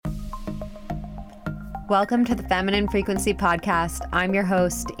Welcome to the Feminine Frequency Podcast. I'm your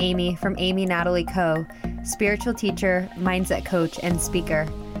host, Amy from Amy Natalie Co., spiritual teacher, mindset coach, and speaker.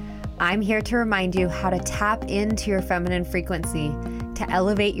 I'm here to remind you how to tap into your feminine frequency to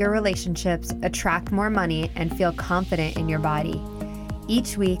elevate your relationships, attract more money, and feel confident in your body.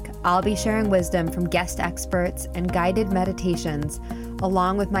 Each week, I'll be sharing wisdom from guest experts and guided meditations,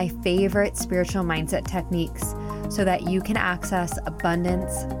 along with my favorite spiritual mindset techniques, so that you can access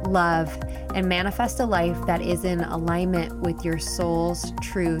abundance, love, and manifest a life that is in alignment with your soul's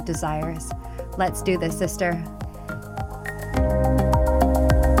true desires. Let's do this, sister.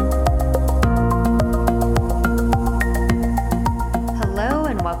 Hello,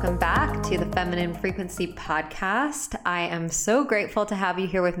 and welcome back to the Feminine Frequency Podcast. I am so grateful to have you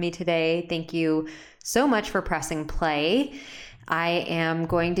here with me today. Thank you so much for pressing play. I am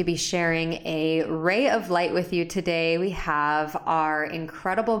going to be sharing a ray of light with you today. We have our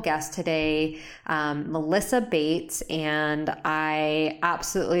incredible guest today, Melissa Bates, and I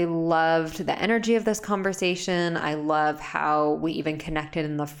absolutely loved the energy of this conversation. I love how we even connected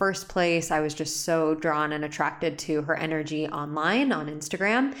in the first place. I was just so drawn and attracted to her energy online on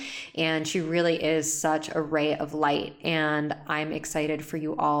Instagram, and she really is such a ray of light, and I'm excited for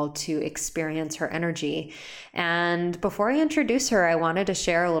you all to experience her energy. And before I introduce her, I wanted to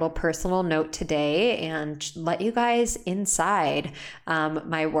share a little personal note today and let you guys inside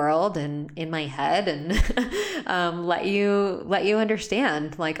my world and in my head and let you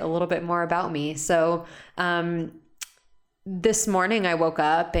understand like a little bit more about me. So this morning I woke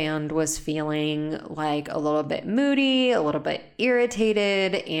up and was feeling like a little bit moody, a little bit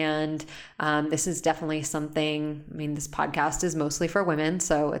irritated, and this is definitely something, I mean, this podcast is mostly for women,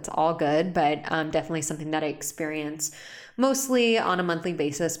 so it's all good, but definitely something that I experience mostly on a monthly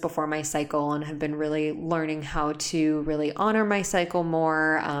basis before my cycle, and have been really learning how to really honor my cycle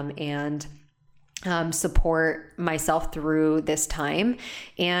more and support myself through this time.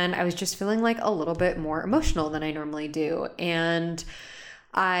 And I was just feeling like a little bit more emotional than I normally do. And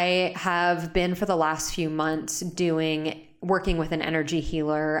I have been for the last few months working with an energy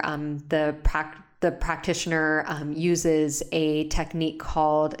healer. The practitioner uses a technique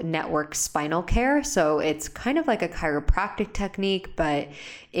called network spinal care. So it's kind of like a chiropractic technique, but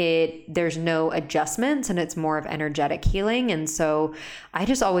there's no adjustments and it's more of energetic healing. And so I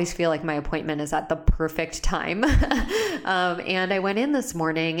just always feel like my appointment is at the perfect time. And I went in this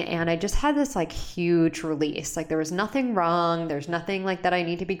morning and I just had this like huge release. Like there was nothing wrong. There's nothing like that I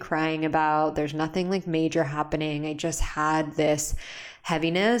need to be crying about. There's nothing like major happening. I just had this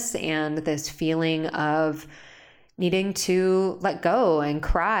heaviness and this feeling of needing to let go and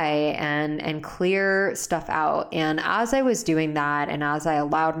cry and clear stuff out. And as I was doing that, and as I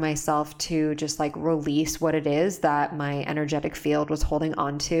allowed myself to just like release what it is that my energetic field was holding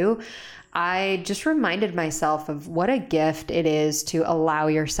on to, I just reminded myself of what a gift it is to allow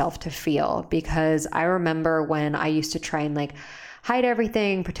yourself to feel. Because I remember when I used to try and like hide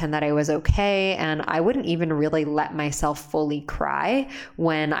everything, pretend that I was okay, and I wouldn't even really let myself fully cry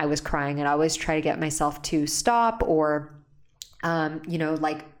when I was crying. I'd always try to get myself to stop or,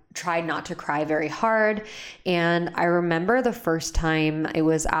 like try not to cry very hard. And I remember the first time, it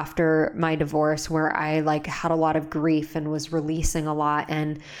was after my divorce, where I like had a lot of grief and was releasing a lot.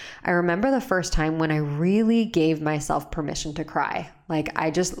 And I remember the first time when I really gave myself permission to cry. Like I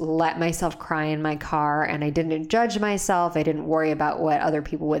just let myself cry in my car and I didn't judge myself. I didn't worry about what other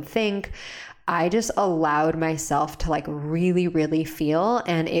people would think. I just allowed myself to like really, really feel.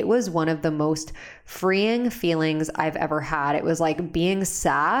 And it was one of the most freeing feelings I've ever had. It was like being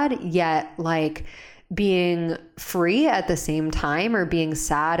sad, yet like being free at the same time, or being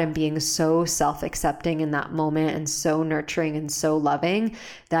sad and being so self-accepting in that moment and so nurturing and so loving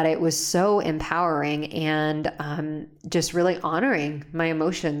that it was so empowering and just really honoring my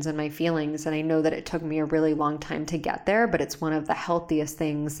emotions and my feelings. And I know that it took me a really long time to get there, but it's one of the healthiest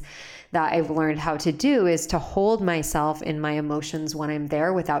things that I've learned how to do, is to hold myself in my emotions when I'm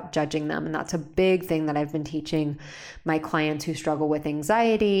there without judging them. And that's a big thing that I've been teaching my clients who struggle with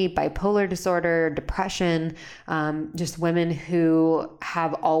anxiety, bipolar disorder, depression, just women who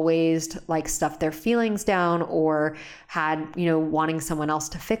have always like stuffed their feelings down or had, wanting someone else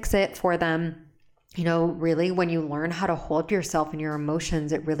to fix it for them. Really, when you learn how to hold yourself and your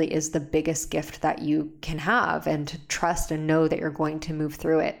emotions, it really is the biggest gift that you can have, and to trust and know that you're going to move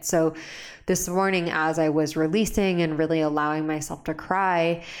through it. So this morning, as I was releasing and really allowing myself to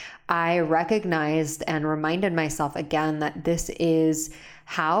cry, I recognized and reminded myself again that this is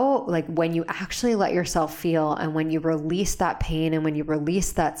how, like, when you actually let yourself feel and when you release that pain and when you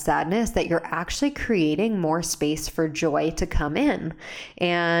release that sadness, that you're actually creating more space for joy to come in.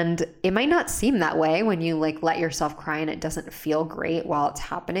 And it might not seem that way when you like let yourself cry and it doesn't feel great while it's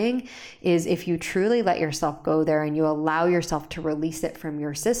happening, is if you truly let yourself go there and you allow yourself to release it from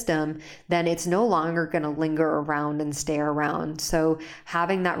your system, then it's no longer going to linger around and stay around. So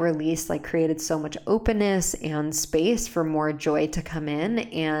having that release like created so much openness and space for more joy to come in.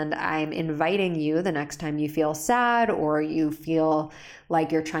 And I'm inviting you, the next time you feel sad or you feel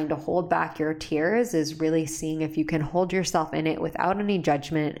like you're trying to hold back your tears, is really seeing if you can hold yourself in it without any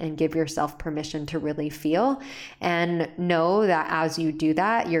judgment and give yourself permission to really feel. And know that as you do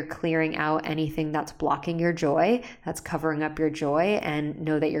that, you're clearing out anything that's blocking your joy, that's covering up your joy, and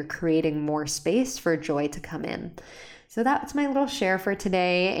know that you're creating more space for joy to come in. So that's my little share for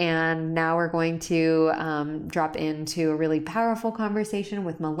today. And now we're going to drop into a really powerful conversation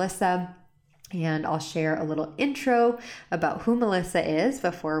with Melissa. And I'll share a little intro about who Melissa is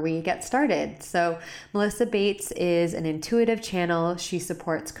before we get started. So Melissa Bates is an intuitive channel. She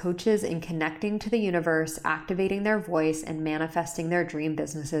supports coaches in connecting to the universe, activating their voice, and manifesting their dream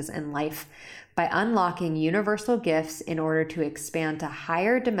businesses and life by unlocking universal gifts in order to expand to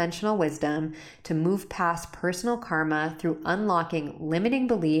higher dimensional wisdom, to move past personal karma through unlocking limiting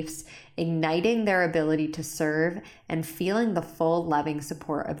beliefs, igniting their ability to serve, and feeling the full loving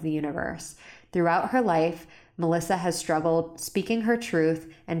support of the universe. Throughout her life, Melissa has struggled speaking her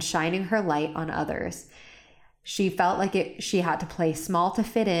truth and shining her light on others. She felt like she had to play small to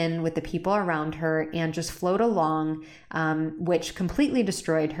fit in with the people around her and just float along, which completely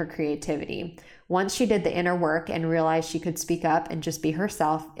destroyed her creativity. Once she did the inner work and realized she could speak up and just be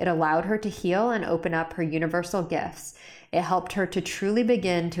herself, it allowed her to heal and open up her universal gifts. It helped her to truly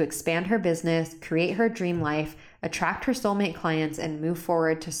begin to expand her business, create her dream life, attract her soulmate clients, and move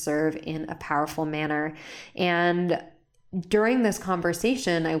forward to serve in a powerful manner. And during this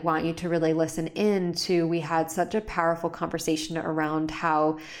conversation, I want you to really listen in to, we had such a powerful conversation around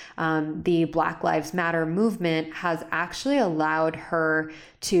how the Black Lives Matter movement has actually allowed her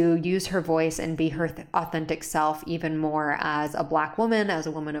to use her voice and be her authentic self even more as a Black woman, as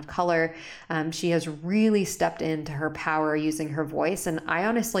a woman of color. She has really stepped into her power using her voice. And I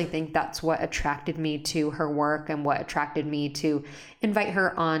honestly think that's what attracted me to her work and what attracted me to invite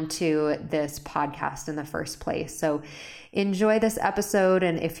her onto this podcast in the first place. So enjoy this episode.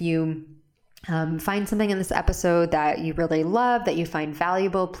 And if you find something in this episode that you really love, that you find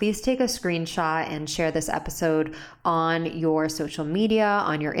valuable, please take a screenshot and share this episode on your social media,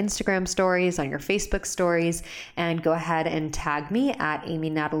 on your Instagram stories, on your Facebook stories, and go ahead and tag me at Amy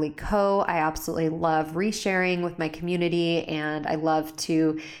Natalie Co. I absolutely love resharing with my community, and I love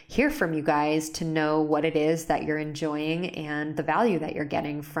to hear from you guys to know what it is that you're enjoying and the value that you're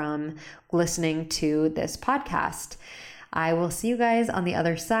getting from listening to this podcast. I will see you guys on the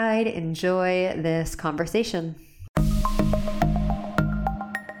other side. Enjoy this conversation.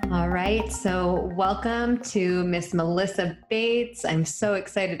 All right, so welcome to Miss Melissa Bates. I'm so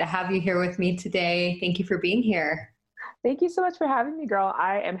excited to have you here with me today. Thank you for being here. Thank you so much for having me, girl.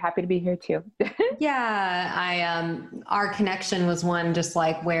 I am happy to be here too. Yeah, our connection was one just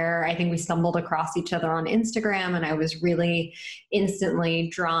like where I think we stumbled across each other on Instagram, and I was really instantly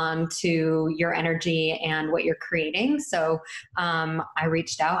drawn to your energy and what you're creating. So I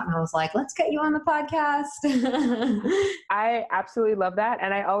reached out and I was like, let's get you on the podcast. I absolutely love that.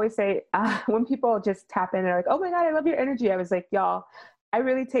 And I always say, when people just tap in, they're like, oh my God, I love your energy. I was like, y'all, I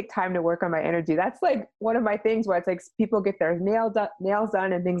really take time to work on my energy. That's like one of my things where it's like people get their nails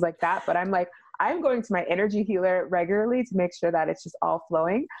done and things like that. But I'm like, I'm going to my energy healer regularly to make sure that it's just all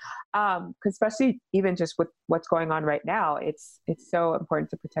flowing. 'Cause especially even just with what's going on right now, it's so important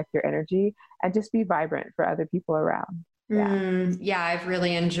to protect your energy and just be vibrant for other people around. Yeah, I've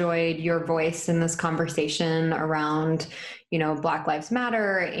really enjoyed your voice in this conversation around, Black Lives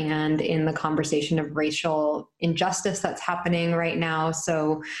Matter and in the conversation of racial injustice that's happening right now.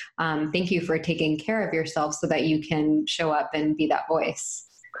 So thank you for taking care of yourself so that you can show up and be that voice.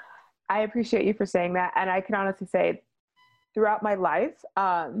 I appreciate you for saying that. And I can honestly say throughout my life,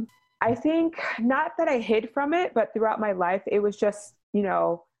 I think not that I hid from it, but throughout my life, it was just,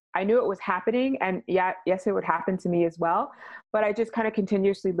 I knew it was happening, and yes, it would happen to me as well. But I just kind of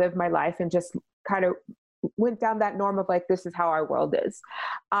continuously lived my life and just kind of went down that norm of like, this is how our world is.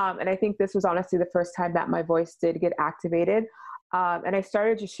 And I think this was honestly the first time that my voice did get activated. And I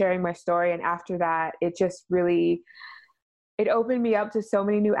started just sharing my story. And after that, it just really, it opened me up to so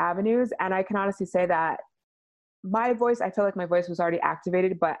many new avenues. And I can honestly say that my voice, I feel like my voice was already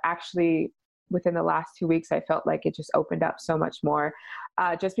activated, but actually within the last 2 weeks, I felt like it just opened up so much more.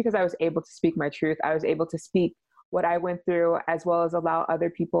 Just because I was able to speak my truth, I was able to speak what I went through, as well as allow other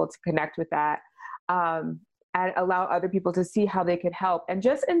people to connect with that. And allow other people to see how they could help, and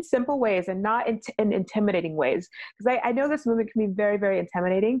just in simple ways and not in intimidating ways. Because I know this movement can be very, very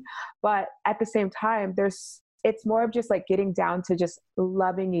intimidating, but at the same time, it's more of just like getting down to just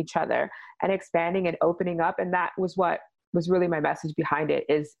loving each other and expanding and opening up. And that was what was really my message behind it,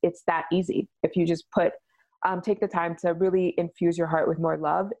 is it's that easy. If you just take the time to really infuse your heart with more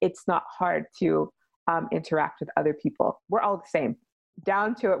love, it's not hard to interact with other people. We're all the same.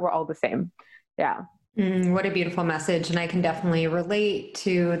 Down to it, we're all the same. Yeah. What a beautiful message. And I can definitely relate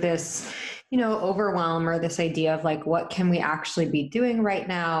to this, overwhelm, or this idea of like, what can we actually be doing right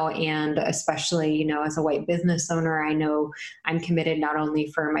now? And especially, as a white business owner, I know I'm committed not only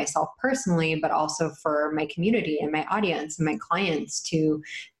for myself personally, but also for my community and my audience and my clients to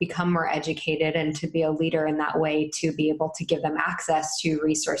become more educated and to be a leader in that way, to be able to give them access to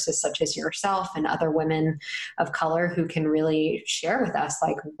resources such as yourself and other women of color who can really share with us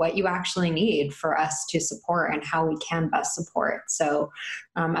like what you actually need for us to support and how we can best support. So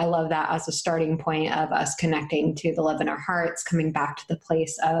I love that as a starting point of us connecting to the love in our hearts, coming back to the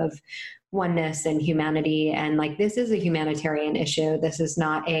place of oneness and humanity. And like, this is a humanitarian issue. This is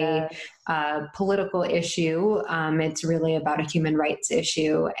not a political issue. It's really about a human rights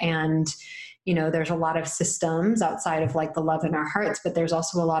issue. And there's a lot of systems outside of like the love in our hearts, but there's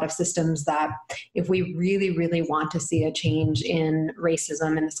also a lot of systems that if we really, really want to see a change in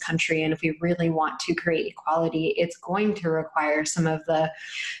racism in this country, and if we really want to create equality, it's going to require some of the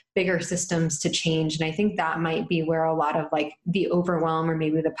bigger systems to change. And I think that might be where a lot of like the overwhelm or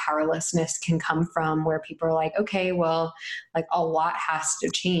maybe the powerlessness can come from, where people are like, okay, well, like a lot has to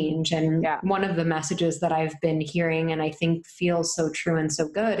change. And one of the messages that I've been hearing, and I think feels so true and so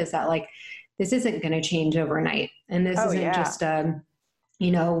good, is that like, this isn't going to change overnight. And this isn't just,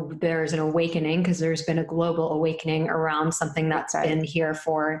 there's an awakening, because there's been a global awakening around something that's been here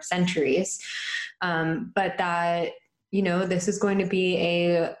for centuries. But that, this is going to be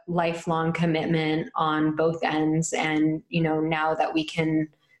a lifelong commitment on both ends. And, now that we can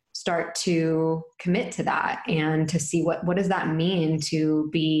start to commit to that and to see what does that mean to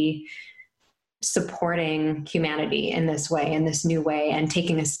be supporting humanity in this way, in this new way, and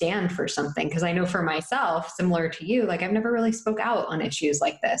taking a stand for something. Because I know for myself, similar to you, like I've never really spoke out on issues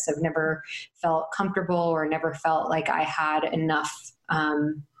like this. I've never felt comfortable or never felt like I had enough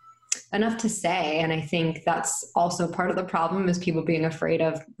to say. And I think that's also part of the problem, is people being afraid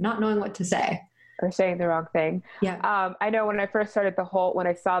of not knowing what to say. Or saying the wrong thing. Yeah. I know when I first started when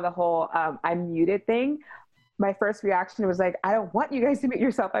I saw the whole I'm muted thing, my first reaction was like, I don't want you guys to mute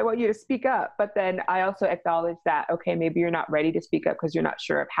yourself. I want you to speak up. But then I also acknowledged that, okay, maybe you're not ready to speak up because you're not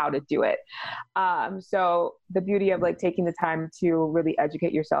sure of how to do it. So the beauty of like taking the time to really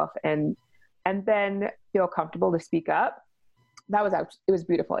educate yourself and then feel comfortable to speak up. It was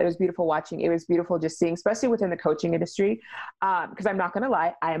beautiful. It was beautiful watching. It was beautiful just seeing, especially within the coaching industry. Because I'm not going to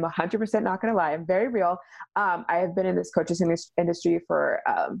lie. I am 100% not going to lie. I'm very real. I have been in this coaching industry for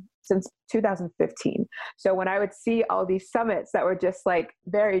since 2015. So when I would see all these summits that were just like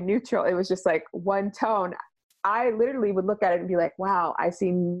very neutral, it was just like one tone, I literally would look at it and be like, wow, I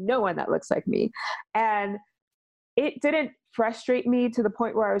see no one that looks like me. And it didn't frustrate me to the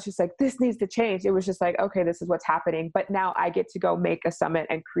point where I was just like, this needs to change. It was just like, okay, this is what's happening. But now I get to go make a summit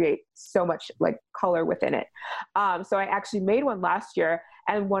and create so much like color within it. So I actually made one last year,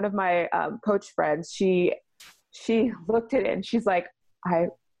 and one of my coach friends, she looked at it and she's like, I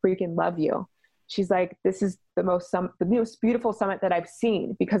freaking love you. She's like, this is the most beautiful summit that I've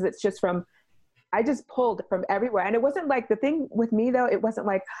seen, because it's just I just pulled from everywhere. And it wasn't like, the thing with me though, it wasn't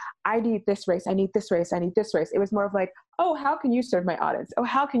like, I need this race, I need this race, I need this race. It was more of like, oh, how can you serve my audience? Oh,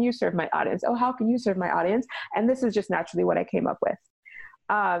 how can you serve my audience? Oh, how can you serve my audience? And this is just naturally what I came up with.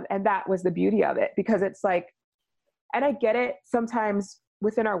 And that was the beauty of it, because it's like, and I get it, sometimes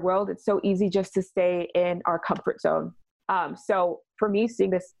within our world, it's so easy just to stay in our comfort zone. So for me, seeing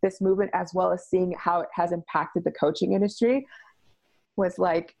this movement, as well as seeing how it has impacted the coaching industry, was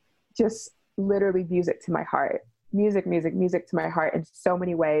like, just literally music to my heart. Music to my heart in so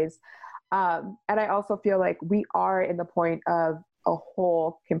many ways. And I also feel like we are in the point of a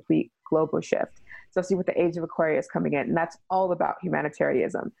whole complete global shift, especially with the age of Aquarius coming in. And that's all about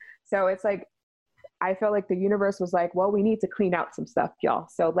humanitarianism. So it's like, I felt like the universe was like, well, we need to clean out some stuff, y'all.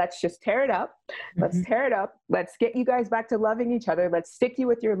 So let's just tear it up. Let's tear it up. Let's get you guys back to loving each other. Let's stick you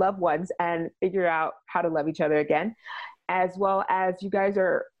with your loved ones and figure out how to love each other again. As well as you guys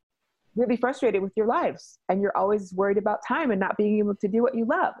are really frustrated with your lives, and you're always worried about time and not being able to do what you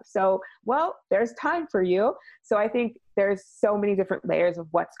love. So, well, there's time for you. So I think there's so many different layers of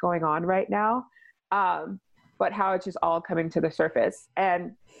what's going on right now, but how it's just all coming to the surface.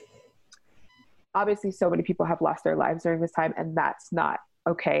 And obviously so many people have lost their lives during this time, and that's not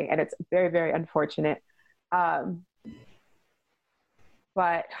okay. And it's very, very unfortunate.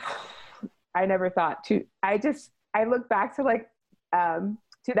 But I never thought to, I look back to like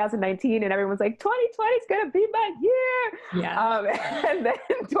 2019 and everyone's like, 2020 is going to be my year. Yeah. And then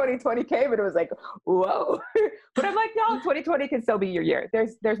 2020 came and it was like, whoa. But I'm like, no, 2020 can still be your year.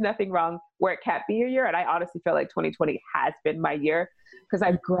 There's nothing wrong where it can't be your year. And I honestly feel like 2020 has been my year because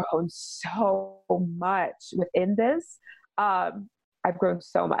I've grown so much within this. I've grown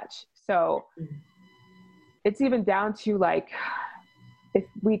so much. So it's even down to like, if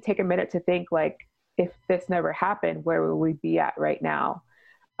we take a minute to think like, if this never happened, where would we be at right now?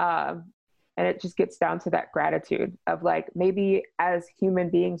 And it just gets down to that gratitude of like, maybe as human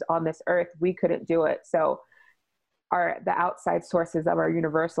beings on this earth, we couldn't do it. So the outside sources of our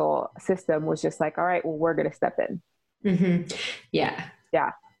universal system was just like, all right, well, we're going to step in. Mm-hmm. Yeah.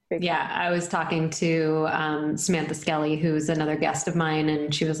 Yeah. Yeah. I was talking to Samantha Skelly, who's another guest of mine.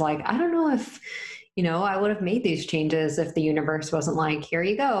 And she was like, I don't know if, I would have made these changes if the universe wasn't like, here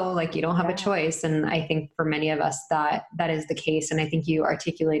you go, like you don't have a choice. And I think for many of us that is the case. And I think you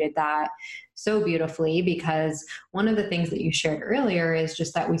articulated that so beautifully, because one of the things that you shared earlier is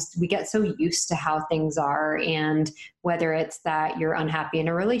just that we get so used to how things are. And whether it's that you're unhappy in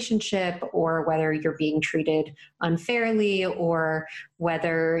a relationship, or whether you're being treated unfairly, or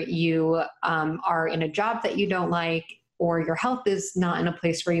whether you are in a job that you don't like, or your health is not in a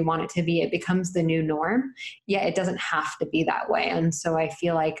place where you want it to be, it becomes the new norm. Yet it doesn't have to be that way. And so I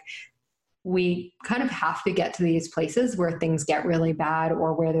feel like we kind of have to get to these places where things get really bad,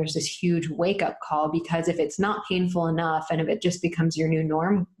 or where there's this huge wake up call, because if it's not painful enough and if it just becomes your new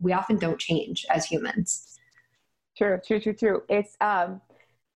norm, we often don't change as humans. True. It's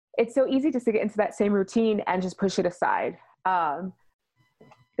so easy just to get into that same routine and just push it aside.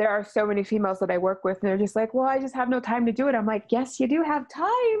 There are so many females that I work with and they're just like, well, I just have no time to do it. I'm like, yes, you do have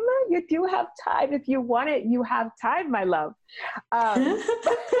time. You do have time. If you want it, you have time, my love.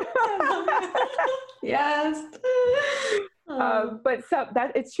 Yes. But so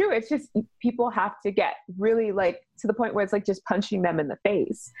that it's true. It's just, people have to get really like to the point where it's like just punching them in the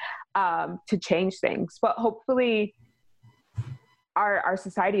face, to change things. But hopefully our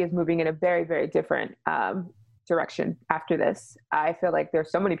society is moving in a very, very different, direction after this. I feel like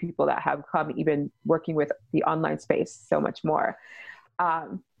there's so many people that have come, even working with the online space so much more,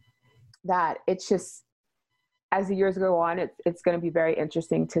 that it's just, as the years go on, it's going to be very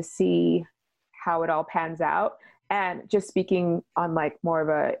interesting to see how it all pans out. And just speaking on like more of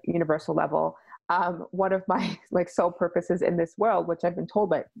a universal level, one of my like sole purposes in this world, which I've been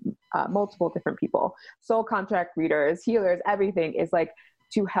told by multiple different people, soul contract readers, healers, everything, is like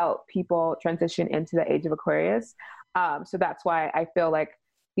to help people transition into the age of Aquarius. So that's why I feel like,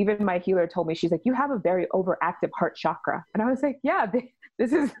 even my healer told me, she's like, you have a very overactive heart chakra. And I was like, yeah,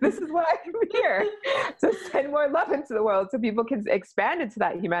 this is why I'm here, to send more love into the world so people can expand into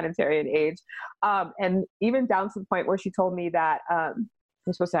that humanitarian age. And even down to the point where she told me that I'm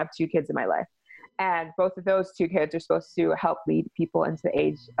supposed to have 2 kids in my life. And both of those 2 kids are supposed to help lead people into the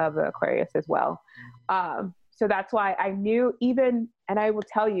age of Aquarius as well. So that's why I knew, even, and I will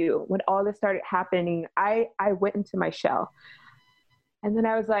tell you, when all this started happening, I went into my shell. And then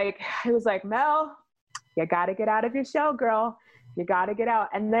it was like, Mel, you got to get out of your shell, girl. You got to get out.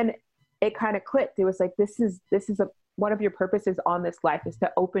 And then it kind of clicked. It was like, this is one of your purposes on this life, is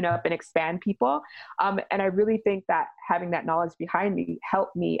to open up and expand people. And I really think that having that knowledge behind me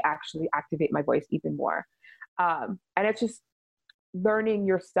helped me actually activate my voice even more. And it's just learning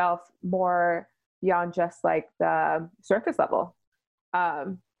yourself more beyond just like the surface level.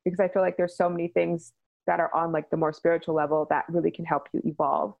 Because I feel like there's so many things that are on like the more spiritual level that really can help you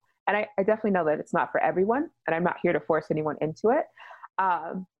evolve. And I definitely know that it's not for everyone, and I'm not here to force anyone into it.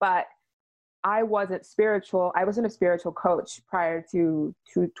 But I wasn't spiritual. I wasn't a spiritual coach prior to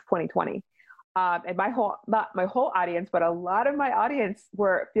 2020. And not my whole audience, but a lot of my audience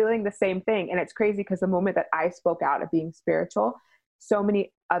were feeling the same thing. And it's crazy because the moment that I spoke out of being spiritual, so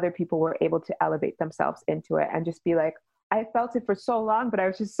many other people were able to elevate themselves into it and just be like, I felt it for so long, but I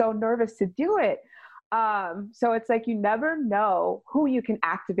was just so nervous to do it. So it's like, you never know who you can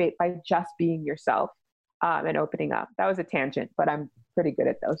activate by just being yourself, and opening up. That was a tangent, but I'm pretty good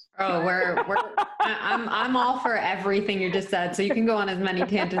at those. Oh, I'm all for everything you just said. So you can go on as many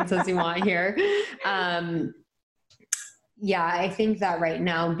tangents as you want here. Yeah, I think that right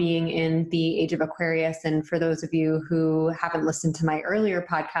now, being in the age of Aquarius, and for those of you who haven't listened to my earlier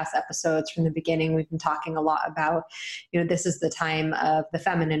podcast episodes from the beginning, we've been talking a lot about, this is the time of the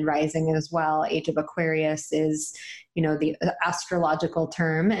feminine rising as well. Age of Aquarius is, the astrological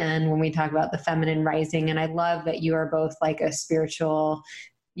term. And when we talk about the feminine rising, and I love that you are both like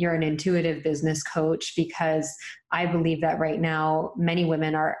you're an intuitive business coach, because I believe that right now many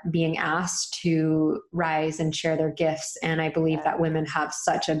women are being asked to rise and share their gifts. And I believe that women have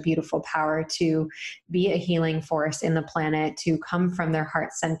such a beautiful power to be a healing force in the planet, to come from their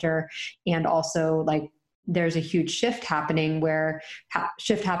heart center. And also, like, there's a huge shift happening right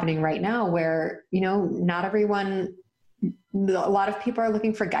now where, not everyone, a lot of people are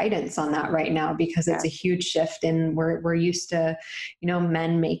looking for guidance on that right now, because it's a huge shift, and we're used to,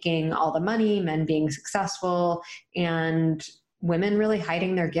 men making all the money, men being successful, and women really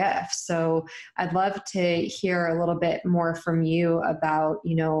hiding their gifts. So I'd love to hear a little bit more from you about,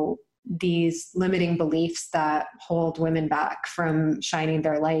 these limiting beliefs that hold women back from shining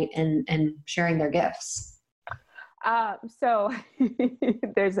their light and sharing their gifts. So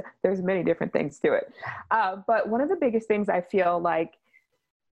there's many different things to it. But one of the biggest things I feel like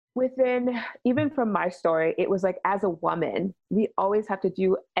even from my story, it was like, as a woman, we always have to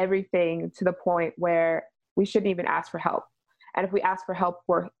do everything to the point where we shouldn't even ask for help. And if we ask for help,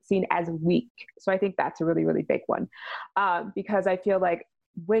 we're seen as weak. So I think that's a really, really big one. Because I feel like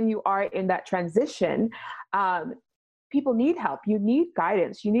when you are in that transition, people need help. You need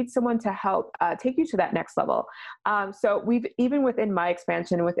guidance. You need someone to help take you to that next level. So even within my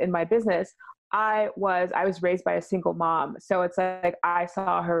expansion, within my business, I was raised by a single mom. So it's like, I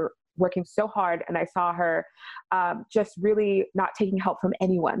saw her working so hard, and I saw her just really not taking help from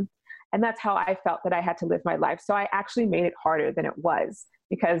anyone. And that's how I felt that I had to live my life. So I actually made it harder than it was,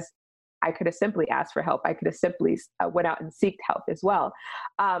 because I could have simply asked for help. I could have simply went out and sought help as well.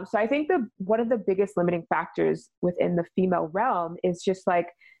 So I think one of the biggest limiting factors within the female realm is just like,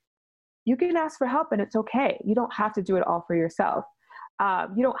 you can ask for help and it's okay. You don't have to do it all for yourself.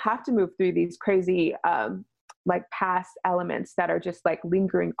 You don't have to move through these crazy, like past elements that are just like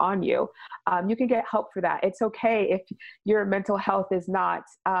lingering on you. You can get help for that. It's okay if your mental health is not,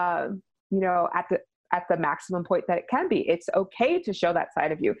 at the maximum point that it can be. It's okay to show that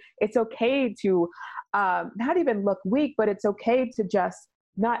side of you. It's okay to not even look weak, but it's okay to just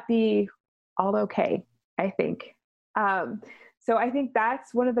not be all okay, I think. So I think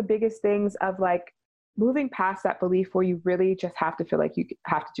that's one of the biggest things of like moving past that belief where you really just have to feel like you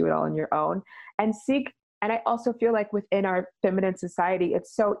have to do it all on your own and seek. And I also feel like within our feminine society,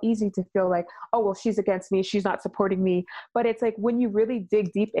 it's so easy to feel like, oh, well, she's against me. She's not supporting me. But it's like, when you really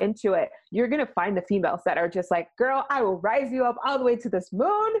dig deep into it, you're going to find the females that are just like, girl, I will rise you up all the way to this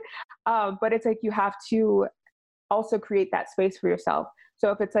moon. But it's like, you have to also create that space for yourself.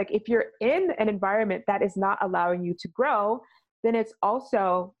 So if you're in an environment that is not allowing you to grow, then it's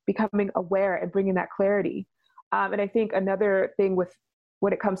also becoming aware and bringing that clarity. And I think another thing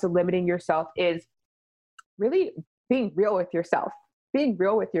when it comes to limiting yourself is really being real with yourself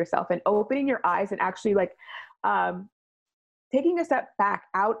and opening your eyes and actually like taking a step back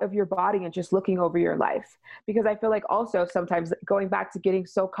out of your body and just looking over your life. Because I feel like also sometimes going back to getting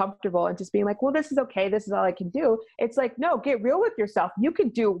so comfortable and just being like, well, this is okay. This is all I can do. It's like, no, get real with yourself. You can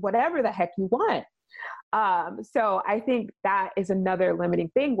do whatever the heck you want. So I think that is another limiting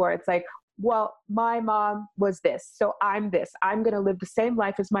thing where it's like, well, my mom was this, so I'm this. I'm going to live the same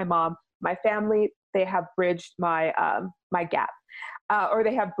life as my mom. My family, they have bridged my my gap, or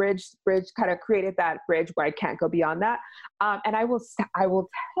they have bridged kind of created that bridge where I can't go beyond that. And I will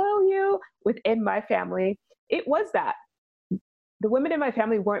tell you, within my family, it was that the women in my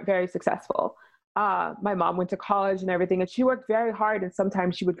family weren't very successful. My mom went to college and everything, and she worked very hard. And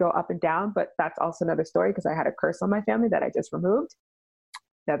sometimes she would go up and down, but that's also another story because I had a curse on my family that I just removed.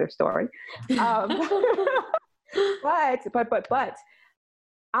 Another story. But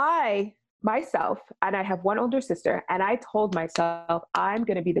I myself, and I have one older sister, and I told myself, I'm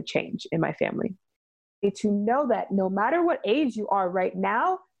going to be the change in my family. To know that no matter what age you are right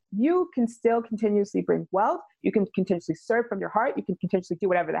now, you can still continuously bring wealth. You can continuously serve from your heart. You can continuously do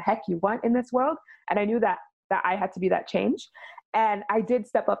whatever the heck you want in this world. And I knew that I had to be that change. And I did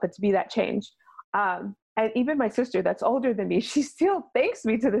step up and to be that change. And even my sister that's older than me, she still thanks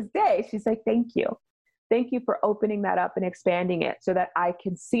me to this day. She's like, thank you. Thank you for opening that up and expanding it so that I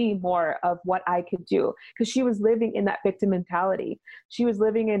can see more of what I could do. Because she was living in that victim mentality. She was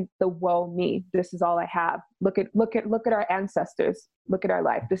living in the woe me. This is all I have. Look at our ancestors. Look at our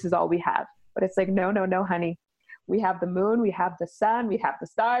life. This is all we have. But it's like, no, honey. We have the moon, we have the sun, we have the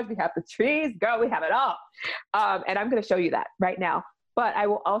stars, we have the trees. Girl, we have it all. And I'm going to show you that right now. But I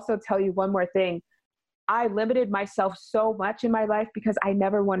will also tell you one more thing. I limited myself so much in my life because I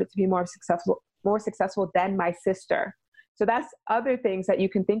never wanted to be more successful than my sister. So that's other things that you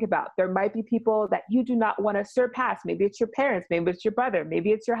can think about. There might be people that you do not want to surpass. Maybe it's your parents, maybe it's your brother,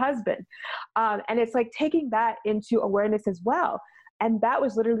 maybe it's your husband. And it's like taking that into awareness as well. And that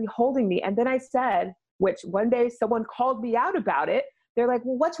was literally holding me. And then I said, which one day someone called me out about it. They're like,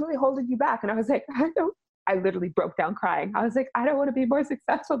 well, what's really holding you back? And I was like, I literally broke down crying. I was like, I don't want to be more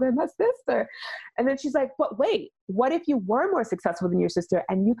successful than my sister. And then she's like, but wait, what if you were more successful than your sister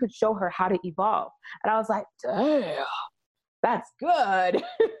and you could show her how to evolve? And I was like, damn, that's good.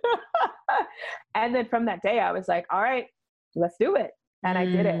 And then from that day, I was like, all right, let's do it. And I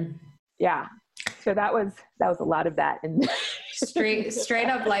did it. Yeah. So that was a lot of that. And straight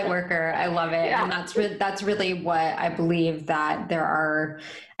up light worker. I love it. Yeah. And that's really what I believe, that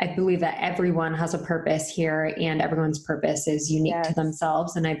I believe that everyone has a purpose here, and everyone's purpose is unique to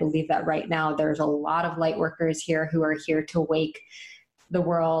themselves. And I believe that right now there's a lot of light workers here who are here to wake the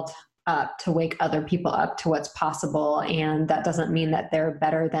world up, to wake other people up to what's possible. And that doesn't mean that they're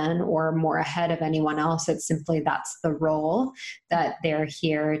better than or more ahead of anyone else. It's simply that's the role that they're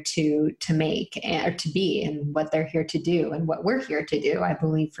here to make or to be, and what they're here to do and what we're here to do. I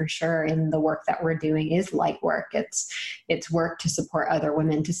believe for sure in the work that we're doing is light work. It's work to support other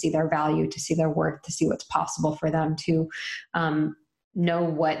women, to see their value, to see their worth, to see what's possible for them, to know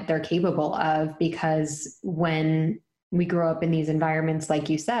what they're capable of. Because when we grow up in these environments, like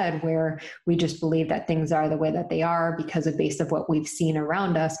you said, where we just believe that things are the way that they are because of based of what we've seen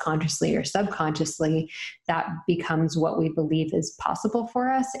around us, consciously or subconsciously, that becomes what we believe is possible for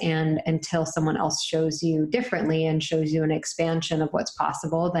us. And until someone else shows you differently and shows you an expansion of what's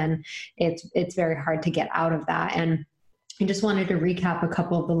possible, then it's very hard to get out of that. And I just wanted to recap a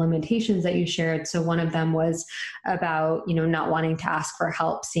couple of the limitations that you shared. So one of them was about, not wanting to ask for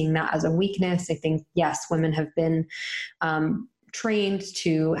help, seeing that as a weakness. I think, yes, women have been trained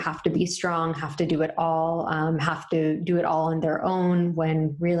to have to be strong, have to do it all, have to do it all on their own,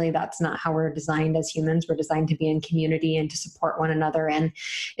 when really that's not how we're designed as humans. We're designed to be in community and to support one another. And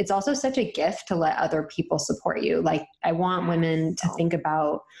it's also such a gift to let other people support you. Like, I want women to think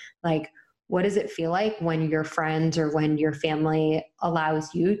about, like, what does it feel like when your friends or when your family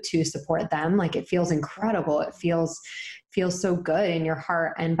allows you to support them? Like, it feels incredible. It feels so good in your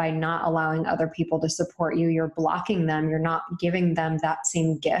heart. And by not allowing other people to support you, you're blocking them. You're not giving them that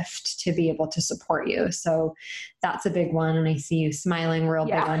same gift to be able to support you. So that's a big one. And I see you smiling real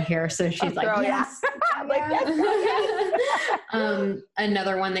big on here. So she's like, girl, yes. I'm like, yes.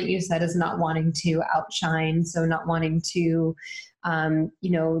 Another one that you said is not wanting to outshine. So not wanting to,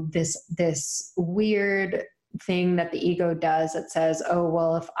 this weird thing that the ego does that says, oh,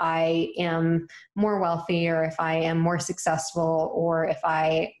 well, if I am more wealthy, or if I am more successful, or if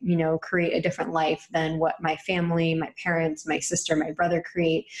I, create a different life than what my family, my parents, my sister, my brother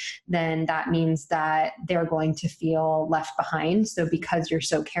create, then that means that they're going to feel left behind. So because you're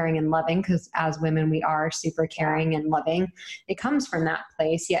so caring and loving, because as women, we are super caring and loving, it comes from that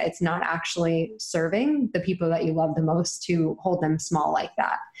place. Yet it's not actually serving the people that you love the most to hold them small like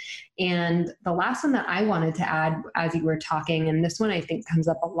that. And the last one that I wanted to add as you were talking, and this one I think comes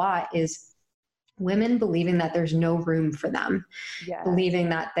up a lot, is women believing that there's no room for them, believing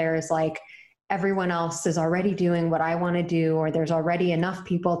that there's like, everyone else is already doing what I want to do, or there's already enough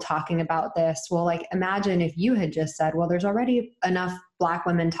people talking about this. Well, like, imagine if you had just said, well, there's already enough Black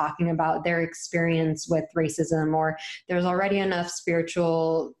women talking about their experience with racism, or there's already enough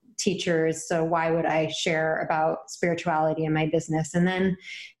spiritual teachers, so why would I share about spirituality in my business? And then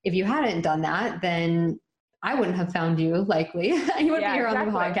if you hadn't done that, then I wouldn't have found you, likely. You wouldn't be here on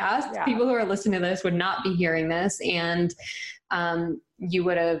the podcast. Yeah. People who are listening to this would not be hearing this. And you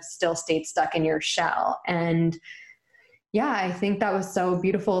would have still stayed stuck in your shell. And yeah, I think that was so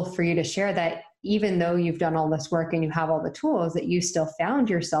beautiful for you to share, that even though you've done all this work and you have all the tools, that you still found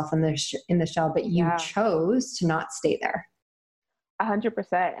yourself in the shell, but you chose to not stay there.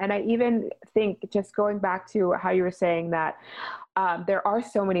 100%. And I even think, just going back to how you were saying that there are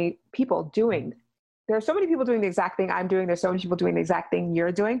so many people doing the exact thing I'm doing. There's so many people doing the exact thing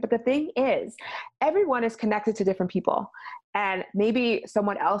you're doing. But the thing is, everyone is connected to different people. And maybe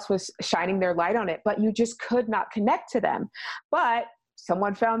someone else was shining their light on it, but you just could not connect to them. But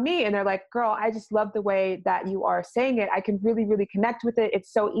someone found me and they're like, girl, I just love the way that you are saying it. I can really, really connect with it.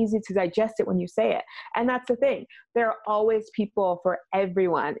 It's so easy to digest it when you say it. And that's the thing. There are always people for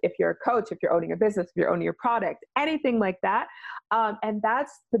everyone. If you're a coach, if you're owning a business, if you're owning your product, anything like that. And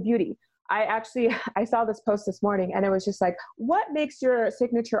that's the beauty. I saw this post this morning and it was just like, what makes your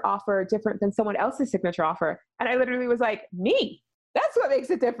signature offer different than someone else's signature offer? And I literally was like, me. That's what makes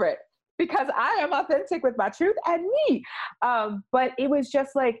it different, because I am authentic with my truth and me. But it was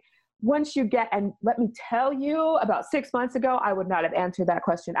just like, once you get, and let me tell you, about 6 months ago, I would not have answered that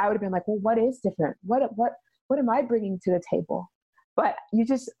question. I would have been like, well, what is different? What am I bringing to the table? But you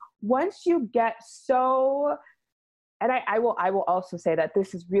just, once you get so, and I will also say that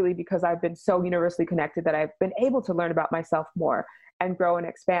this is really because I've been so universally connected that I've been able to learn about myself more and grow and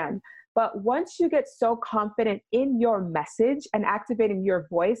expand. But once you get so confident in your message and activating your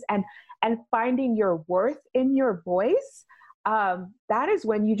voice and finding your worth in your voice, that is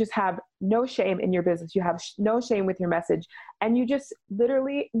when you just have no shame in your business. You have no shame with your message. And you just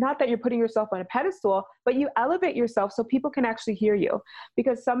literally, not that you're putting yourself on a pedestal, but you elevate yourself so people can actually hear you.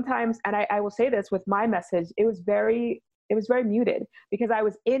 Because sometimes, and I will say this with my message, it was very muted, because I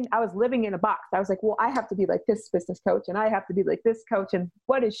was living in a box. I was like, well, I have to be like this business coach, and I have to be like this coach, and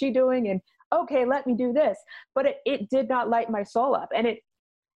what is she doing? And okay, let me do this. But it did not light my soul up. And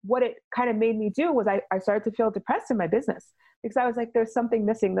what it kind of made me do was I started to feel depressed in my business, because I was like, there's something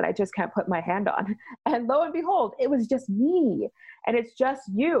missing that I just can't put my hand on. And lo and behold, it was just me. And it's just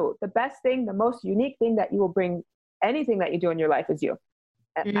you. The best thing, the most unique thing that you will bring anything that you do in your life is you.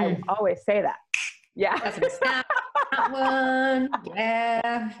 And I always say that. Yeah. That's a snap. That one.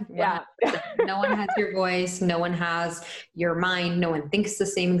 Yeah. Yeah. No one has your voice. No one has your mind. No one thinks the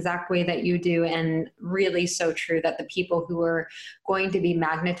same exact way that you do. And really so true that the people who are going to be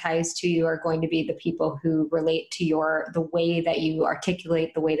magnetized to you are going to be the people who relate to the way that you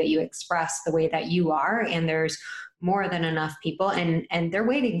articulate, the way that you express, the way that you are. And there's more than enough people, and they're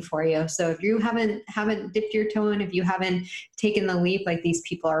waiting for you. So if you haven't dipped your toe in, if you haven't taken the leap, like, these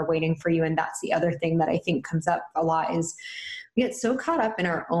people are waiting for you. And that's the other thing that I think comes up a lot, is we get so caught up in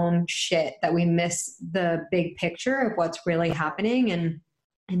our own shit that we miss the big picture of what's really happening. And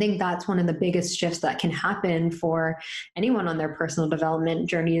I think that's one of the biggest shifts that can happen for anyone on their personal development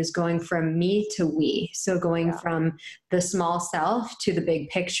journey, is going from me to we. So going from the small self to the big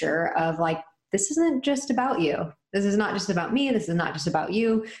picture of, like, this isn't just about you. This is not just about me. This is not just about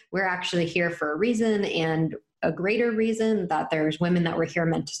you. We're actually here for a reason, and a greater reason, that there's women that we're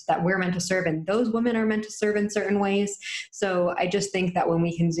meant to serve, and those women are meant to serve in certain ways. So I just think that when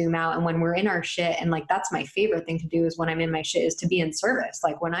we can zoom out, and when we're in our shit, and like, that's my favorite thing to do, is when I'm in my shit, is to be in service.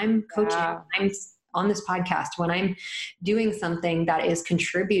 Like, when I'm coaching, I'm on this podcast, when I'm doing something that is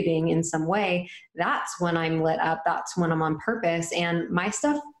contributing in some way, that's when I'm lit up. That's when I'm on purpose. And my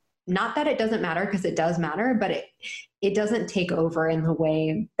stuff, not that it doesn't matter, because it does matter, but it doesn't take over in the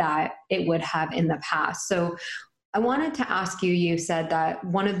way that it would have in the past. So I wanted to ask you, you said that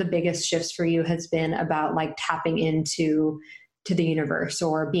one of the biggest shifts for you has been about, like, tapping into the universe,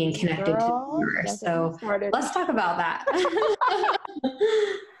 or being connected to the universe. So let's talk about that.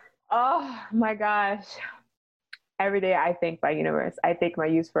 Oh my gosh. Every day I thank my universe. I thank my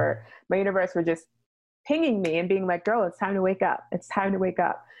universe for just pinging me and being like, girl, it's time to wake up. It's time to wake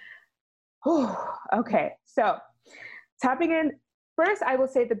up. Okay. So tapping in, first, I will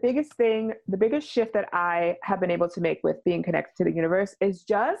say the biggest shift that I have been able to make with being connected to the universe is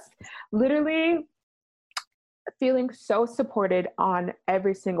just literally feeling so supported on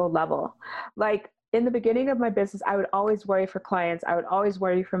every single level. Like, in the beginning of my business, I would always worry for clients. I would always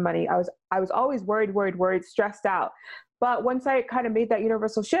worry for money. I was always worried, stressed out. But once I kind of made that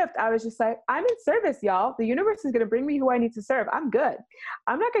universal shift, I was just like, I'm in service, y'all. The universe is going to bring me who I need to serve. I'm good.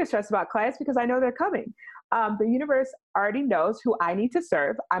 I'm not going to stress about clients because I know they're coming. The universe already knows who I need to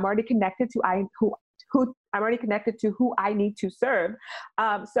serve. I'm already connected to who I need to serve.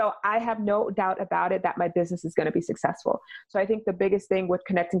 So I have no doubt about it that my business is going to be successful. So I think the biggest thing with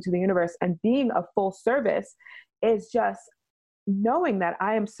connecting to the universe and being a full service is just knowing that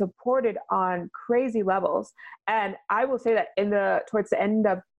I am supported on crazy levels. And I will say that towards the end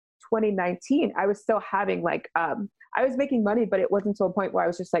of 2019, I was still having I was making money, but it wasn't to a point where I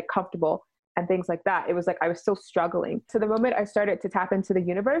was just like comfortable and things like that. It was like I was still struggling. So the moment I started to tap into the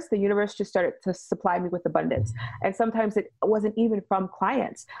universe just started to supply me with abundance. And sometimes it wasn't even from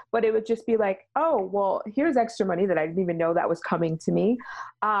clients, but it would just be like, oh, well, here's extra money that I didn't even know that was coming to me.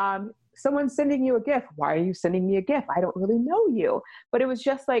 Someone's sending you a gift. Why are you sending me a gift? I don't really know you. But it was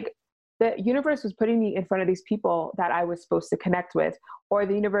just like the universe was putting me in front of these people that I was supposed to connect with, or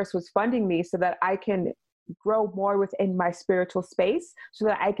the universe was funding me so that I can grow more within my spiritual space so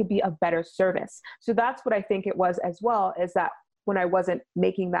that I could be of better service. So that's what I think it was as well, is that when I wasn't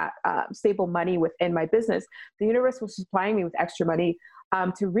making that stable money within my business, the universe was supplying me with extra money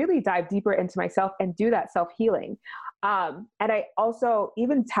to really dive deeper into myself and do that self-healing. And I also,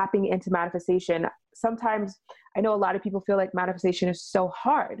 even tapping into manifestation, sometimes I know a lot of people feel like manifestation is so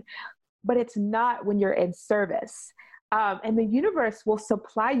hard, but it's not when you're in service. And the universe will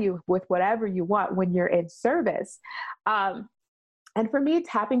supply you with whatever you want when you're in service. And for me,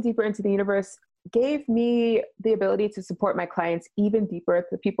 tapping deeper into the universe gave me the ability to support my clients even deeper,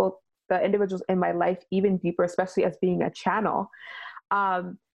 the individuals in my life even deeper, especially as being a channel.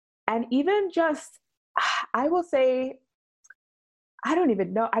 And even just, I will say, I don't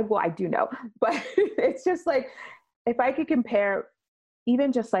even know. I do know, but it's just like, if I could compare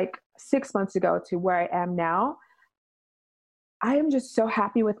even just like 6 months ago to where I am now, I am just so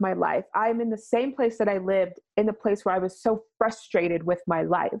happy with my life. I'm in the same place that I lived, in the place where I was so frustrated with my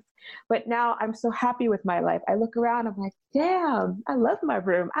life. But now I'm so happy with my life. I look around, I'm like, damn, I love my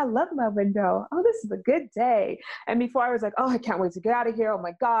room. I love my window. Oh, this is a good day. And before I was like, oh, I can't wait to get out of here. Oh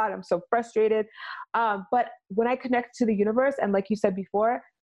my God, I'm so frustrated. But when I connect to the universe, and like you said before,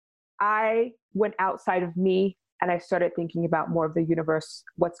 I went outside of me and I started thinking about more of the universe,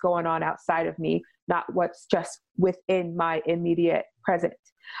 what's going on outside of me, not what's just within my immediate present.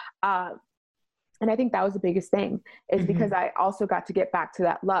 And I think that was the biggest thing, is because I also got to get back to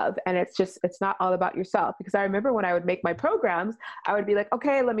that love. And it's not all about yourself. Because I remember when I would make my programs, I would be like,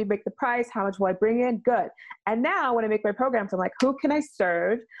 okay, let me make the price. How much will I bring in? Good. And now when I make my programs, I'm like, who can I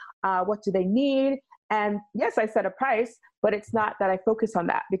serve? What do they need? And yes, I set a price, but it's not that I focus on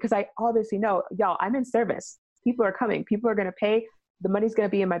that, because I obviously know, y'all, I'm in service. People are coming. People are going to pay. The money's going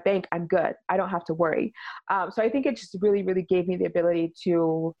to be in my bank. I'm good. I don't have to worry. So I think it just really, really gave me the ability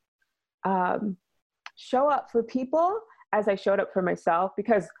to show up for people as I showed up for myself.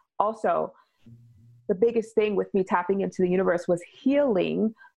 Because also the biggest thing with me tapping into the universe was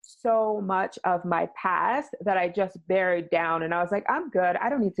healing so much of my past that I just buried down. And I was like, I'm good. I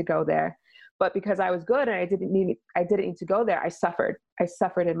don't need to go there. But because I was good and I didn't need to go there, I suffered. I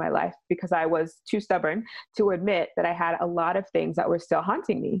suffered in my life because I was too stubborn to admit that I had a lot of things that were still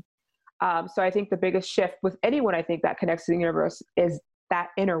haunting me. So I think the biggest shift with anyone, I think, that connects to the universe is that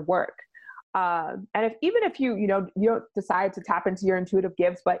inner work. And even if you don't decide to tap into your intuitive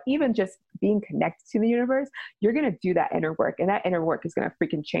gifts, but even just being connected to the universe, you're going to do that inner work, and that inner work is going to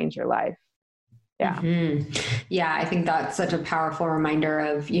freaking change your life. Yeah. Yeah. I think that's such a powerful reminder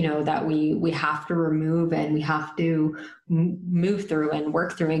of, that we have to remove and we have to move through and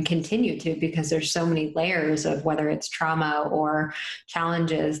work through and continue to, because there's so many layers of whether it's trauma or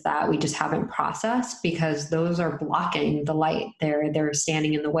challenges that we just haven't processed, because those are blocking the light. They're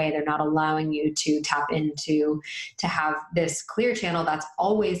standing in the way. They're not allowing you to tap into, to have this clear channel that's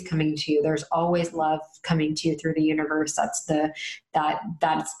always coming to you. There's always love coming to you through the universe. That's the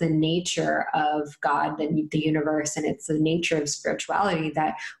nature of God, the universe, and it's the nature of spirituality,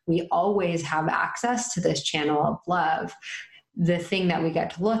 that we always have access to this channel of love. The thing that we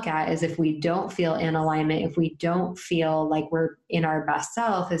get to look at is, if we don't feel in alignment, if we don't feel like we're in our best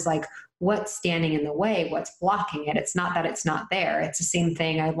self, is like, what's standing in the way? What's blocking it? It's not that it's not there. It's the same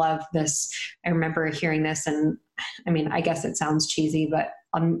thing. I love this. I remember hearing this, and I mean, I guess it sounds cheesy, but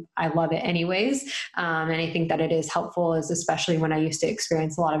I love it anyways. And I think that it is helpful, is especially when I used to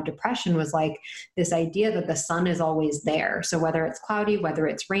experience a lot of depression, was like this idea that the sun is always there. So whether it's cloudy, whether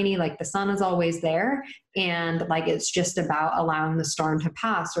it's rainy, like the sun is always there. And like, it's just about allowing the storm to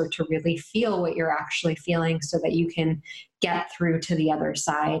pass, or to really feel what you're actually feeling, so that you can get through to the other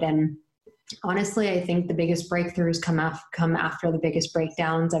side. And honestly, I think the biggest breakthroughs come after the biggest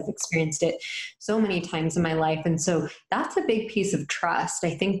breakdowns. I've experienced it so many times in my life. And so that's a big piece of trust.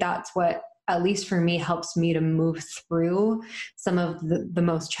 I think that's what, at least for me, helps me to move through some of the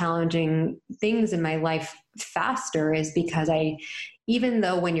most challenging things in my life faster, is because even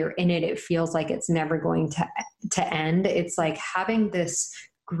though when you're in it, it feels like it's never going to end. It's like having this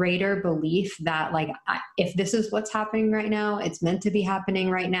greater belief that, like, if this is what's happening right now, it's meant to be happening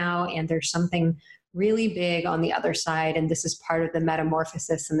right now. And there's something really big on the other side. And this is part of the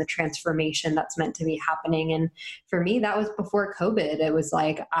metamorphosis and the transformation that's meant to be happening. And for me, that was before COVID. It was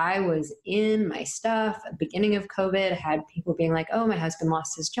like, I was in my stuff at the beginning of COVID. I had people being like, oh, my husband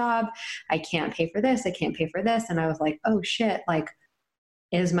lost his job. I can't pay for this. I can't pay for this. And I was like, oh shit, like,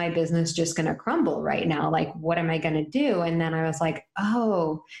 is my business just going to crumble right now? Like, what am I going to do? And then I was like,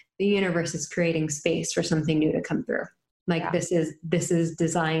 oh, the universe is creating space for something new to come through. Like, yeah. This is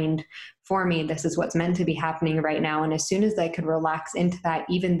designed for me. This is what's meant to be happening right now. And as soon as I could relax into that,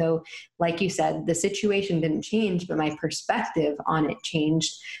 even though, like you said, the situation didn't change, but my perspective on it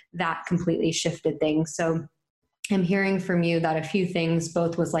changed, that completely shifted things. So I'm hearing from you that a few things,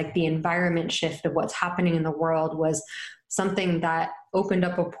 both was like the environment shift of what's happening in the world was something that opened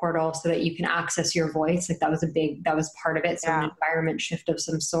up a portal so that you can access your voice. Like that was part of it. So an environment shift of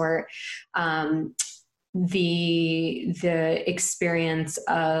some sort. The experience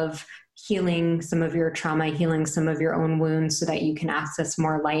of healing some of your trauma, healing some of your own wounds so that you can access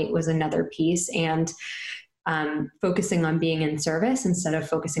more light was another piece. And focusing on being in service instead of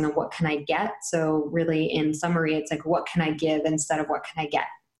focusing on what can I get. So really in summary, it's like, what can I give instead of what can I get?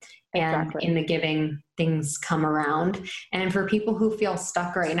 And in the giving, things come around. And for people who feel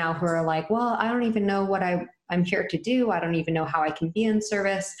stuck right now, who are like, well, I don't even know what I'm here to do. I don't even know how I can be in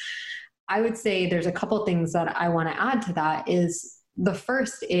service. I would say there's a couple things that I want to add to that. Is the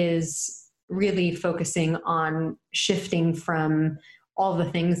first is really focusing on shifting from all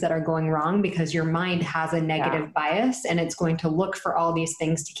the things that are going wrong, because your mind has a negative bias and it's going to look for all these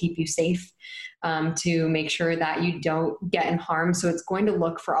things to keep you safe, to make sure that you don't get in harm. So it's going to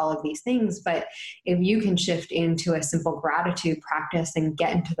look for all of these things. But if you can shift into a simple gratitude practice and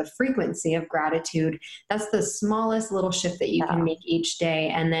get into the frequency of gratitude, that's the smallest little shift that you can make each day.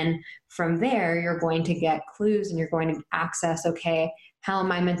 And then from there, you're going to get clues and you're going to access, okay, how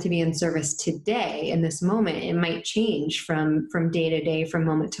am I meant to be in service today in this moment? It might change from day to day, from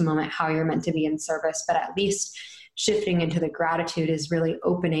moment to moment, how you're meant to be in service, but at least shifting into the gratitude is really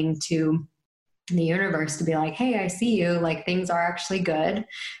opening to the universe to be like, hey, I see you, like things are actually good.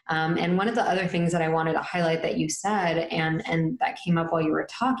 And one of the other things that I wanted to highlight that you said, and that came up while you were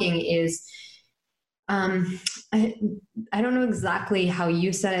talking is, I don't know exactly how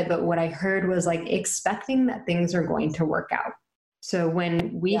you said it, but what I heard was like expecting that things are going to work out. So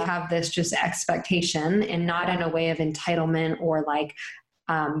when we have this just expectation, and not in a way of entitlement or like,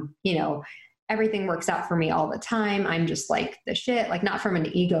 everything works out for me all the time, I'm just like the shit, like not from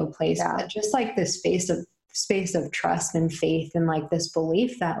an ego place, but just like this space of trust and faith and like this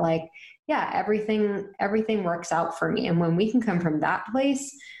belief that like, everything works out for me. And when we can come from that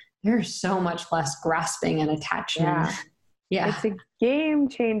place, there's so much less grasping and attachment. Yeah. It's a game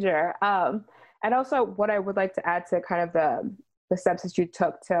changer. And also what I would like to add to kind of the steps that you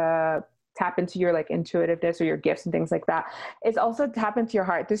took to tap into your like intuitiveness or your gifts and things like that is also tap into your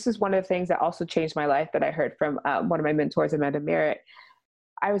heart. This is one of the things that also changed my life that I heard from one of my mentors, Amanda Merritt.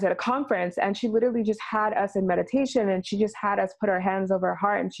 I was at a conference and she literally just had us in meditation and she just had us put our hands over our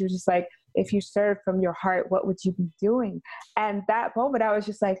heart. And she was just like, if you serve from your heart, what would you be doing? And that moment I was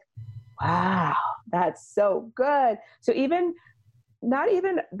just like, wow, that's so good. So not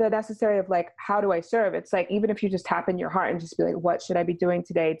even the necessary of like, how do I serve? It's like, even if you just tap in your heart and just be like, what should I be doing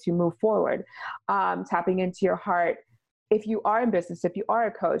today to move forward? Tapping into your heart. If you are in business, if you are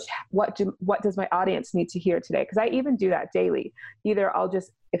a coach, what does my audience need to hear today? Because I even do that daily. Either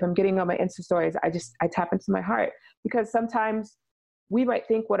if I'm getting on my Insta stories, I tap into my heart, because sometimes we might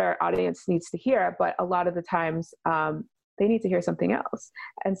think what our audience needs to hear, but a lot of the times they need to hear something else.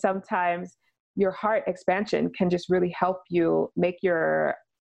 And sometimes your heart expansion can just really help you make your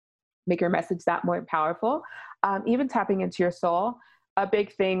message that more powerful. Even tapping into your soul. A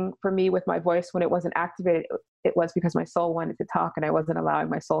big thing for me with my voice when it wasn't activated, it was because my soul wanted to talk and I wasn't allowing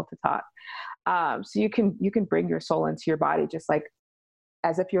my soul to talk. So you can bring your soul into your body, just like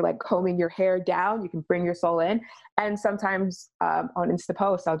as if you're like combing your hair down, you can bring your soul in. And sometimes on Insta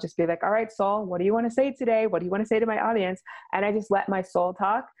posts, I'll just be like, all right, soul, what do you want to say today? What do you want to say to my audience? And I just let my soul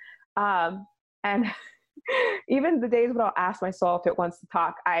talk. And even the days when I'll ask my soul if it wants to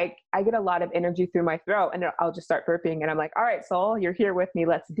talk, I get a lot of energy through my throat and I'll just start burping and I'm like, all right, soul, you're here with me.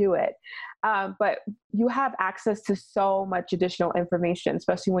 Let's do it. But you have access to so much additional information,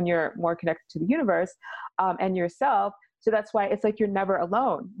 especially when you're more connected to the universe and yourself. So that's why it's like, you're never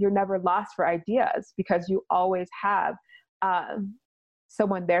alone. You're never lost for ideas, because you always have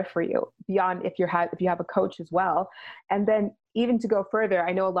someone there for you, beyond if you have a coach as well. And then even to go further,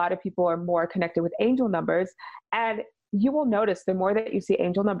 I know a lot of people are more connected with angel numbers, and you will notice the more that you see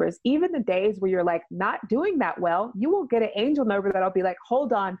angel numbers, even the days where you're like not doing that well, you will get an angel number that'll be like,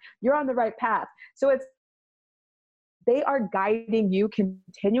 hold on, you're on the right path. So they are guiding you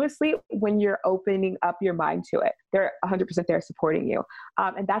continuously when you're opening up your mind to it. They're 100% there supporting you.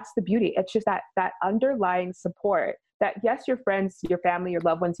 And that's the beauty. It's just that underlying support that, yes, your friends, your family, your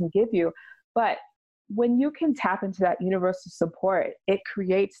loved ones can give you. But when you can tap into that universal support, it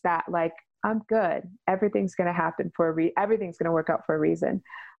creates that like, I'm good. Everything's going to happen everything's going to work out for a reason.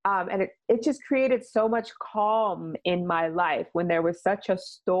 And it just created so much calm in my life when there was such a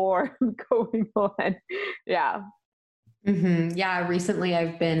storm going on. Yeah. Mm-hmm. Yeah. Recently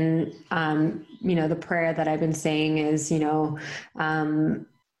I've been, the prayer that I've been saying is,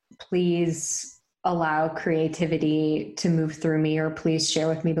 please allow creativity to move through me, or please share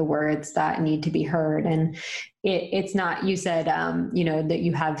with me the words that need to be heard. And it's not, you said, that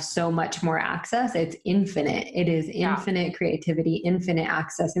you have so much more access. It's infinite. It is infinite creativity, infinite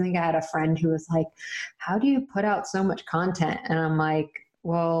access. I think I had a friend who was like, how do you put out so much content? And I'm like,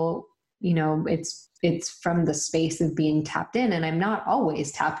 well, it's from the space of being tapped in, and I'm not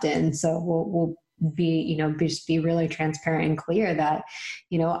always tapped in. So we'll be, just be really transparent and clear that,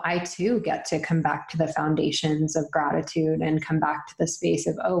 I too get to come back to the foundations of gratitude and come back to the space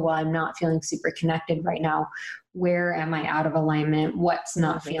of, oh, well, I'm not feeling super connected right now. Where am I out of alignment? What's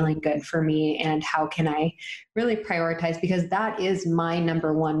not feeling good for me? And how can I really prioritize? Because that is my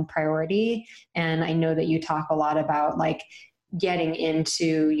number one priority. And I know that you talk a lot about like getting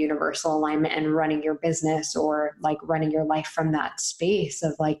into universal alignment and running your business, or like running your life from that space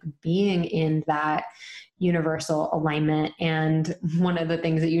of like being in that universal alignment. And one of the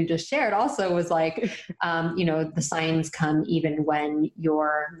things that you just shared also was like, the signs come even when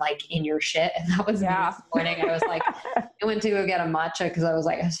you're like in your shit. And that was me this morning. I was like, I went to go get a matcha because I was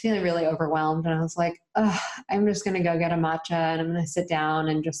feeling really overwhelmed. And I was like, I'm just going to go get a matcha, and I'm going to sit down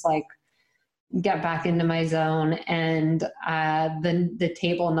and just like get back into my zone. And the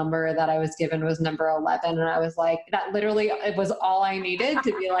table number that I was given was number 11. And I was like, that literally, it was all I needed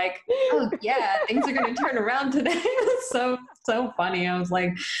to be like, oh yeah, things are going to turn around today. It was so funny. I was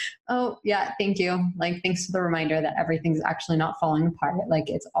like, oh yeah, thank you. Like, thanks for the reminder that everything's actually not falling apart. Like,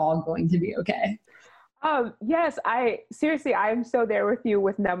 it's all going to be okay. Yes, I'm so there with you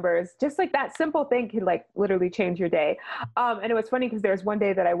with numbers. Just like that simple thing can like literally change your day. And it was funny because there was one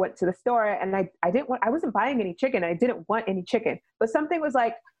day that I went to the store and I wasn't buying any chicken. I didn't want any chicken, but something was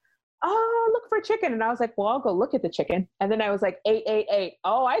like, oh, look for chicken. And I was like, well, I'll go look at the chicken. And then I was like, 888.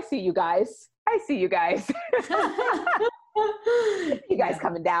 Oh, I see you guys. You guys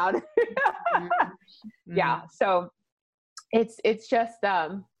coming down. Yeah. So it's just,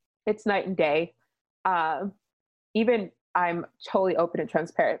 it's night and day. Even I'm totally open and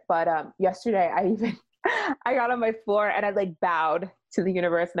transparent, but yesterday I got on my floor and I like bowed to the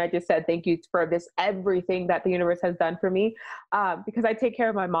universe and I just said thank you for everything that the universe has done for me, because I take care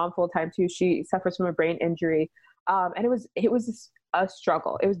of my mom full time too. She suffers from a brain injury, and it was a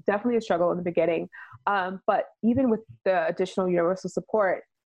struggle. It was definitely a struggle in the beginning, but even with the additional universal support,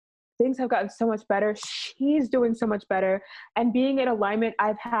 things have gotten so much better. She's doing so much better. And being in alignment,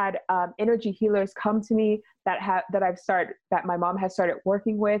 I've had energy healers come to me that my mom has started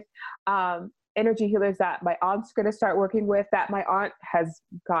working with, energy healers that my aunt's going to start working with, that my aunt has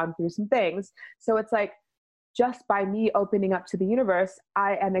gone through some things. So it's like, just by me opening up to the universe,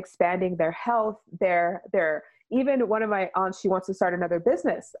 I am expanding their health, even one of my aunts, she wants to start another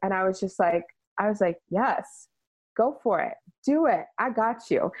business. And I was like, yes, go for it. Do it. I got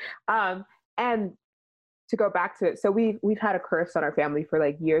you. And to go back to it, so we've had a curse on our family for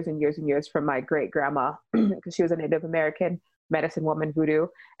like years and years and years from my great grandma, because she was a Native American medicine woman, voodoo,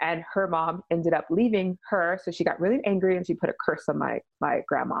 and her mom ended up leaving her. So she got really angry and she put a curse on my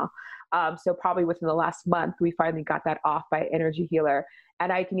grandma. So probably within the last month, we finally got that off by energy healer.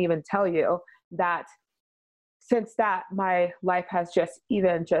 And I can even tell you that since that, my life has just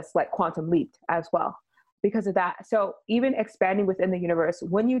like quantum leaped as well because of that. So even expanding within the universe,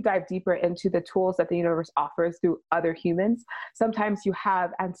 when you dive deeper into the tools that the universe offers through other humans, sometimes you have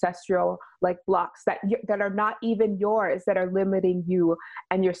ancestral like blocks that are not even yours, that are limiting you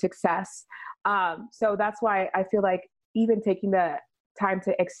and your success. So that's why I feel like even taking the time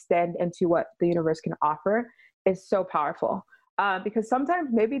to extend into what the universe can offer is so powerful. Because sometimes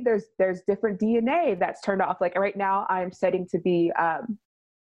maybe there's different DNA that's turned off. Like right now I'm studying to be,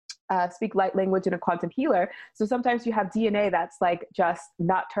 speak light language and a quantum healer. So sometimes you have DNA that's like just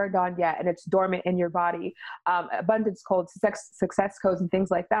not turned on yet and it's dormant in your body, abundance codes, success codes and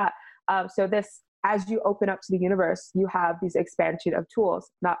things like that. So as you open up to the universe, you have these expansion of tools,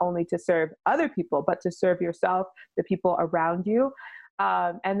 not only to serve other people, but to serve yourself, the people around you.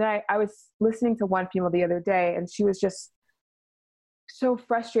 And then I was listening to one female the other day and she was just so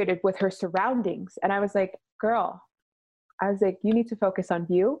frustrated with her surroundings. And I was like, girl, you need to focus on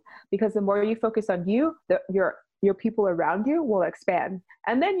you, because the more you focus on you, your people around you will expand.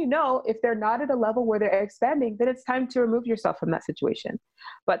 And then, if they're not at a level where they're expanding, then it's time to remove yourself from that situation.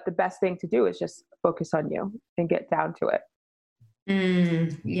 But the best thing to do is just focus on you and get down to it.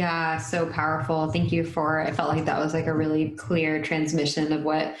 Yeah. So powerful. Thank you I felt like that was like a really clear transmission of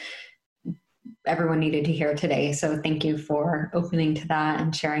what everyone needed to hear today. So thank you for opening to that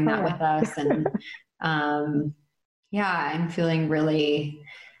and sharing that with us. And, yeah, I'm feeling really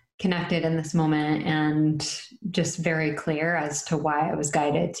connected in this moment and just very clear as to why I was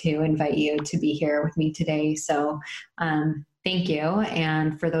guided to invite you to be here with me today. So thank you.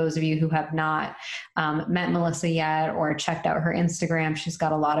 And for those of you who have not met Melissa yet or checked out her Instagram, she's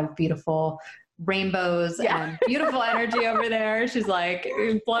got a lot of beautiful rainbows and beautiful energy over there. She's like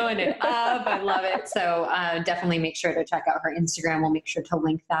blowing it up. I love it. So definitely make sure to check out her Instagram. We'll make sure to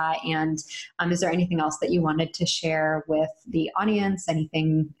link that. And is there anything else that you wanted to share with the audience?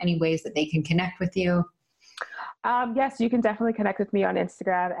 Any ways that they can connect with you? Yes, you can definitely connect with me on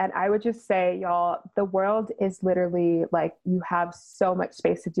Instagram. And I would just say, y'all, the world is literally like, you have so much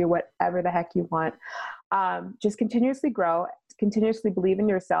space to do whatever the heck you want. Just continuously grow, continuously believe in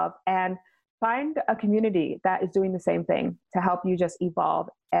yourself, and find a community that is doing the same thing to help you just evolve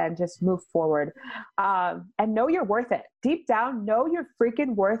and just move forward. And know you're worth it. Deep down, know you're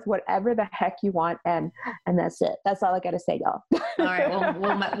freaking worth whatever the heck you want. And that's it. That's all I got to say, y'all. All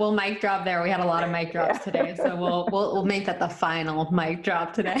right. We'll mic drop there. We had a lot of mic drops today. So we'll make that the final mic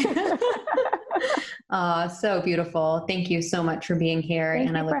drop today. So beautiful. Thank you so much for being here.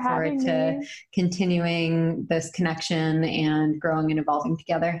 And I look forward to continuing this connection and growing and evolving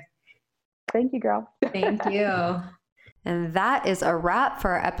together. Thank you, girl. Thank you. And that is a wrap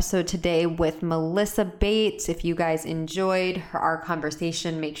for our episode today with Melissa Bates. If you guys enjoyed our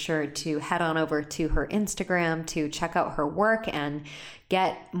conversation, make sure to head on over to her Instagram to check out her work and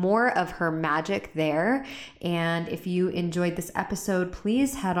get more of her magic there. And if you enjoyed this episode,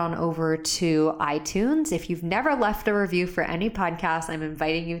 please head on over to iTunes. If you've never left a review for any podcast, I'm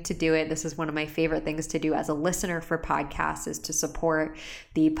inviting you to do it. This is one of my favorite things to do as a listener for podcasts, is to support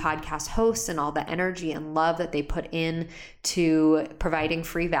the podcast hosts and all the energy and love that they put in to providing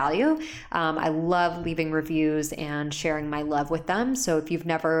free value. I love leaving reviews and sharing my love with them. So if you've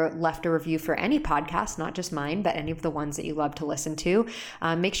never left a review for any podcast, not just mine, but any of the ones that you love to listen to,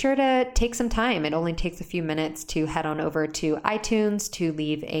 make sure to take some time. It only takes a few minutes to head on over to iTunes to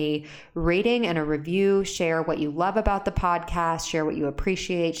leave a rating and a review, share what you love about the podcast, share what you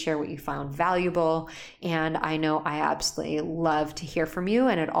appreciate, share what you found valuable. And I know I absolutely love to hear from you.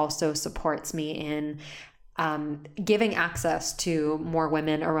 And it also supports me in giving access to more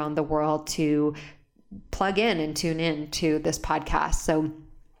women around the world to plug in and tune in to this podcast. So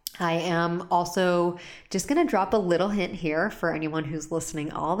I am also just going to drop a little hint here for anyone who's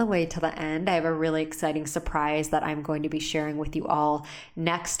listening all the way to the end. I have a really exciting surprise that I'm going to be sharing with you all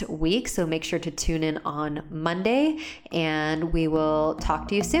next week. So make sure to tune in on Monday, and we will talk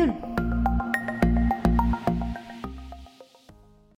to you soon.